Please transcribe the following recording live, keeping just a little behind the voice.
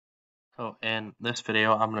So in this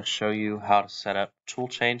video, I'm going to show you how to set up tool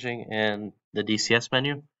changing in the DCS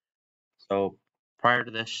menu. So prior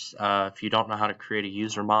to this, if you don't know how to create a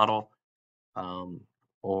user model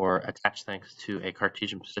or attach things to a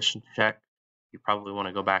Cartesian position check, you probably want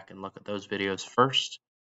to go back and look at those videos first.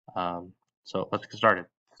 So let's get started.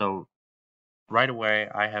 So right away,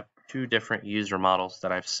 I have two different user models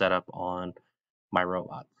that I've set up on my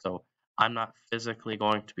robot. So I'm not physically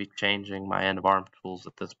going to be changing my end of arm tools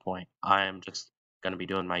at this point. I am just going to be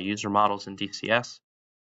doing my user models in DCS,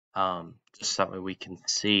 just so that way we can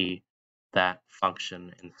see that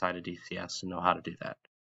function inside of DCS and know how to do that.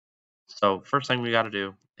 So first thing we got to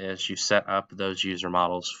do is you set up those user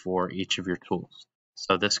models for each of your tools.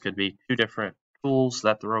 So this could be two different tools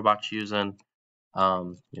that the robot's using.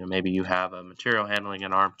 Maybe you have a material handling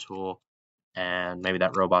and arm tool, and maybe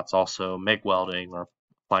that robot's also MIG welding or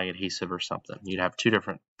applying adhesive or something. You'd have two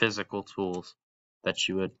different physical tools that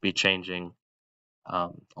you would be changing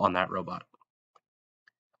on that robot.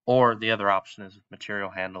 Or the other option is material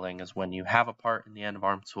handling, is when you have a part in the end of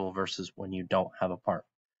arm tool versus when you don't have a part.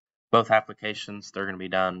 Both applications, they're going to be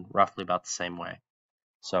done roughly about the same way.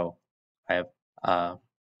 So I have a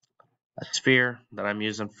sphere that I'm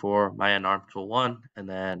using for my end arm tool 1, and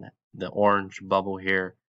then the orange bubble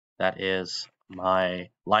here, that is my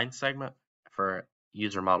line segment for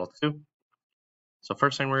user model 2. So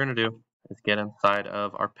first thing we're going to do is get inside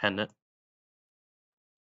of our pendant.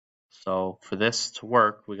 So for this to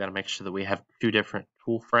work, we got to make sure that we have two different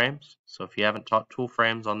tool frames. So if you haven't taught tool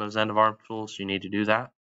frames on those end of arm tools, you need to do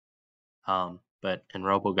that. But in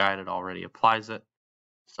RoboGuide, it already applies it.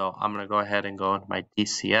 So I'm going to go ahead and go into my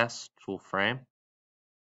DCS tool frame.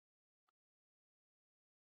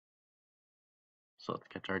 So let's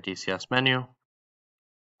get to our DCS menu.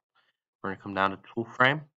 We're going to come down to tool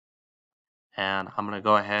frame, and I'm going to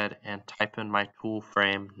go ahead and type in my tool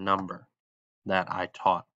frame number that I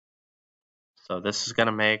taught. So this is going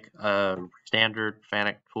to make a standard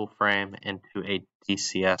FANUC tool frame into a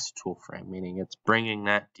DCS tool frame, meaning it's bringing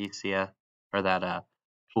that DCS or that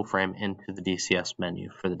tool frame into the DCS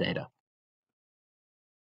menu for the data.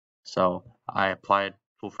 So I applied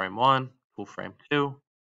tool frame 1, tool frame 2,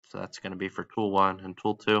 so that's going to be for tool 1 and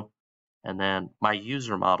tool 2. And then my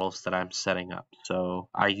user models that I'm setting up. So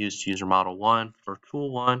I used user model 1 for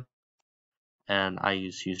tool 1, and I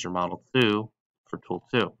use user model 2 for tool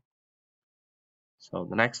 2. So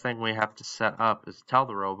the next thing we have to set up is tell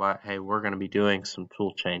the robot, hey, we're going to be doing some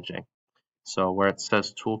tool changing. So where it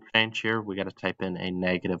says tool change here, we got to type in a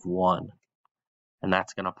 -1, and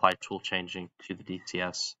that's going to apply tool changing to the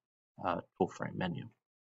DCS tool frame menu.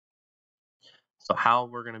 So how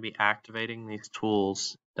we're going to be activating these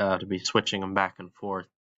tools to be switching them back and forth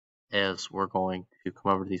is we're going to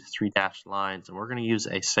come over to these 3 dashed lines, and we're going to use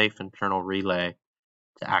a safe internal relay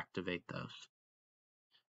to activate those.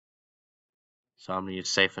 So I'm going to use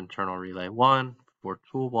safe internal relay 1 for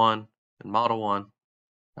tool 1 and model 1.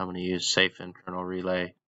 I'm going to use safe internal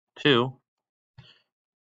relay 2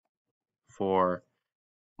 for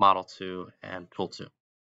model 2 and tool 2.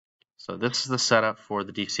 So this is the setup for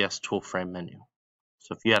the DCS tool frame menu.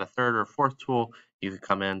 So if you had a third or fourth tool, you could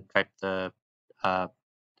come in, type the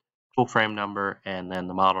tool frame number and then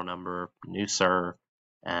the model number, new sir,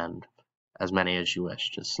 and as many as you wish.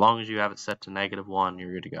 Just as long as you have it set to -1,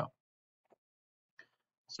 you're good to go.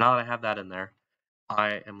 So now that I have that in there,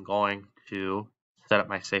 I am going to set up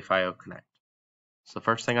my Safe IO Connect. So the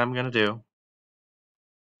first thing I'm going to do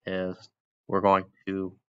is we're going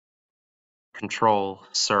to control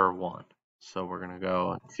SIR1. So we're going to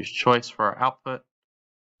go and choose choice for our output.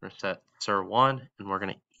 We're going to set SIR1, and we're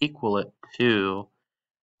going to equal it to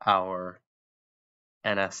our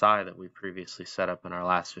NSI that we previously set up in our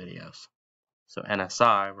last videos. So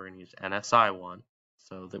NSI, we're going to use NSI1.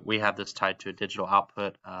 So that we have this tied to a digital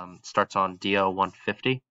output, starts on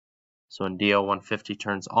DO150. So when DO150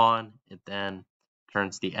 turns on, it then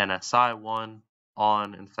turns the NSI1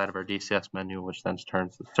 on inside of our DCS menu, which then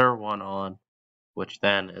turns the SIR1 on, which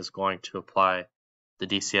then is going to apply the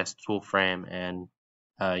DCS tool frame and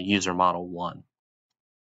user model 1.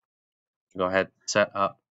 Go ahead and set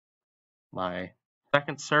up my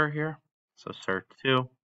second SIR here. So SIR2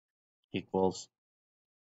 equals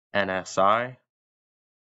NSI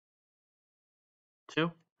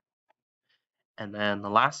 2. And then the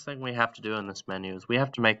last thing we have to do in this menu is we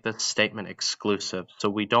have to make this statement exclusive, so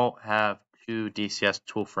we don't have two DCS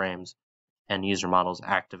tool frames and user models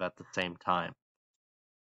active at the same time.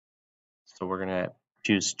 So we're going to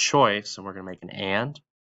choose choice, and we're going to make an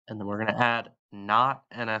and then we're going to add not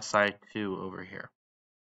NSI2 over here.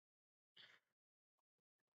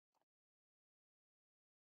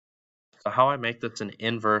 So how I make this an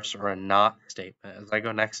inverse or a not statement is I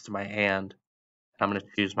go next to my and I'm going to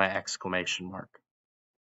choose my exclamation mark.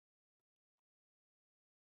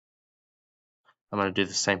 I'm going to do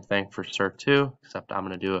the same thing for SIR2, except I'm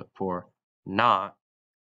going to do it for not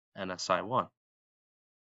NSI1.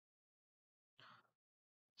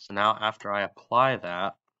 So now after I apply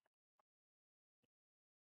that,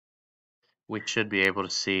 we should be able to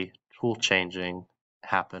see tool changing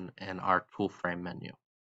happen in our tool frame menu.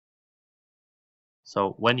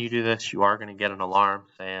 So when you do this, you are going to get an alarm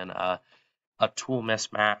saying a tool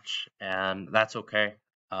mismatch, and that's okay,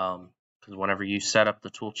 because whenever you set up the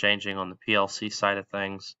tool changing on the PLC side of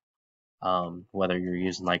things, whether you're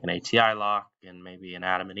using like an ATI lock and maybe an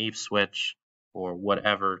Adam and Eve switch or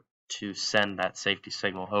whatever to send that safety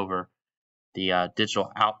signal over, the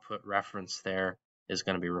digital output reference there is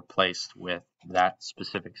going to be replaced with that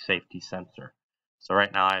specific safety sensor. So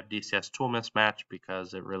right now I have DCS tool mismatch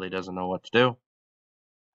because it really doesn't know what to do,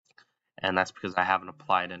 and that's because I haven't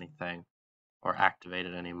applied anything or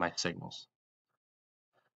activated any of my signals.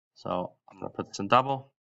 So I'm going to put this in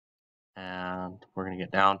double, and we're going to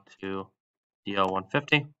get down to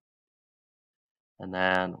DL150, and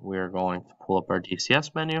then we're going to pull up our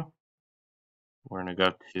DCS menu. We're going to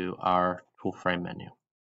go to our tool frame menu.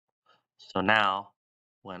 So now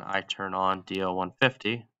when I turn on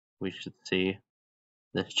DL150, we should see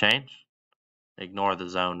this change. Ignore the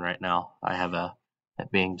zone right now. I have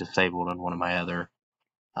it being disabled in one of my other,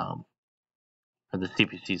 or the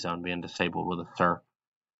CPC zone being disabled with a SIR.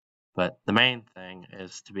 But the main thing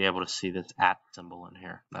is to be able to see this @ symbol in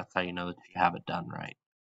here. That's how you know that you have it done right.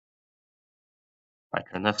 If I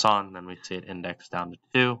turn this on, then we see it indexed down to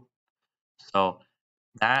 2. So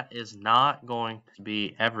that is not going to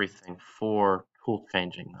be everything for tool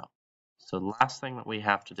changing though. So the last thing that we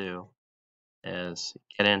have to do is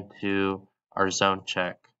get into our zone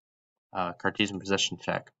check, Cartesian position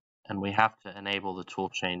check, and we have to enable the tool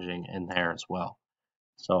changing in there as well.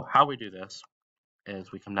 So how we do this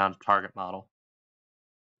is we come down to target model,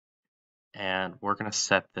 and we're going to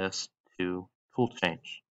set this to tool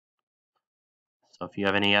change. So if you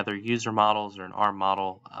have any other user models or an ARM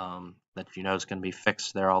model that you know is going to be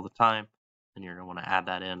fixed there all the time, then you're going to want to add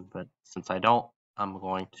that in. But since I don't, I'm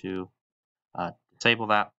going to disable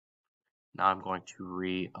that. Now I'm going to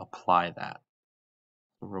reapply that.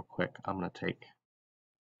 So real quick, I'm going to take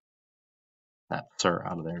that SIR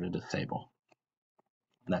out of there to disable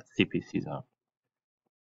that CPC zone.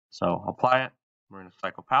 So apply it. We're going to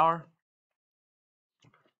cycle power.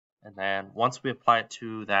 And then once we apply it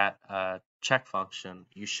to that check function,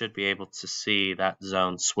 you should be able to see that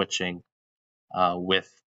zone switching with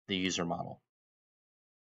the user model.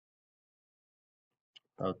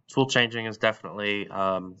 So tool changing is definitely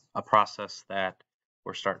a process that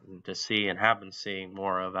we're starting to see and have been seeing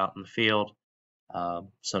more of out in the field.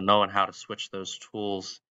 So knowing how to switch those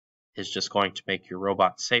tools is just going to make your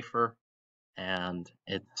robot safer, and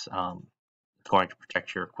it's going to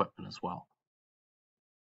protect your equipment as well.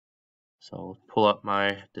 So let's pull up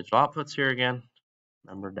my digital outputs here again.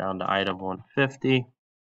 Remember, down to item 150.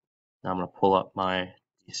 Now I'm going to pull up my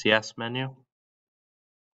DCS menu.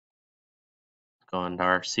 Go into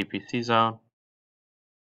our CPC zone,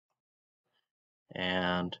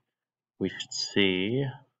 and we should see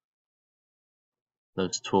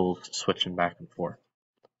those tools switching back and forth.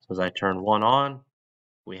 So as I turn one on,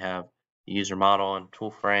 we have the user model and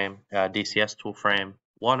tool frame, DCS tool frame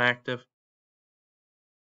 1 active.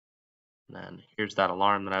 And then here's that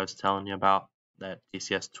alarm that I was telling you about, that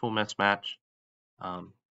DCS tool mismatch.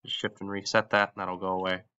 Just shift and reset that, and that'll go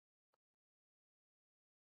away.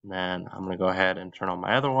 And then I'm going to go ahead and turn on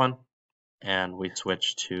my other one, and we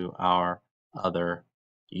switch to our other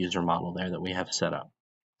user model there that we have set up.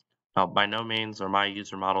 Now, by no means are my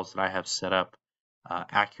user models that I have set up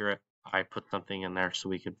accurate. I put something in there so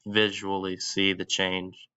we could visually see the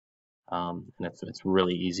change, and it's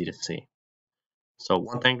really easy to see. So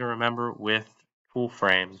one thing to remember with tool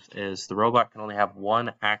frames is the robot can only have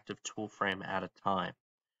one active tool frame at a time.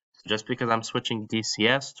 So just because I'm switching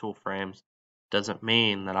DCS tool frames doesn't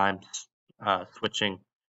mean that I'm switching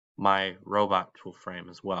my robot tool frame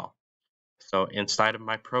as well. So inside of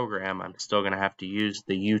my program, I'm still going to have to use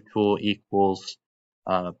the utool equals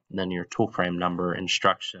then your tool frame number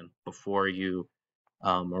instruction before you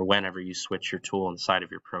or whenever you switch your tool inside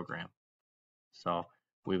of your program. So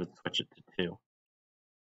we would switch it to 2.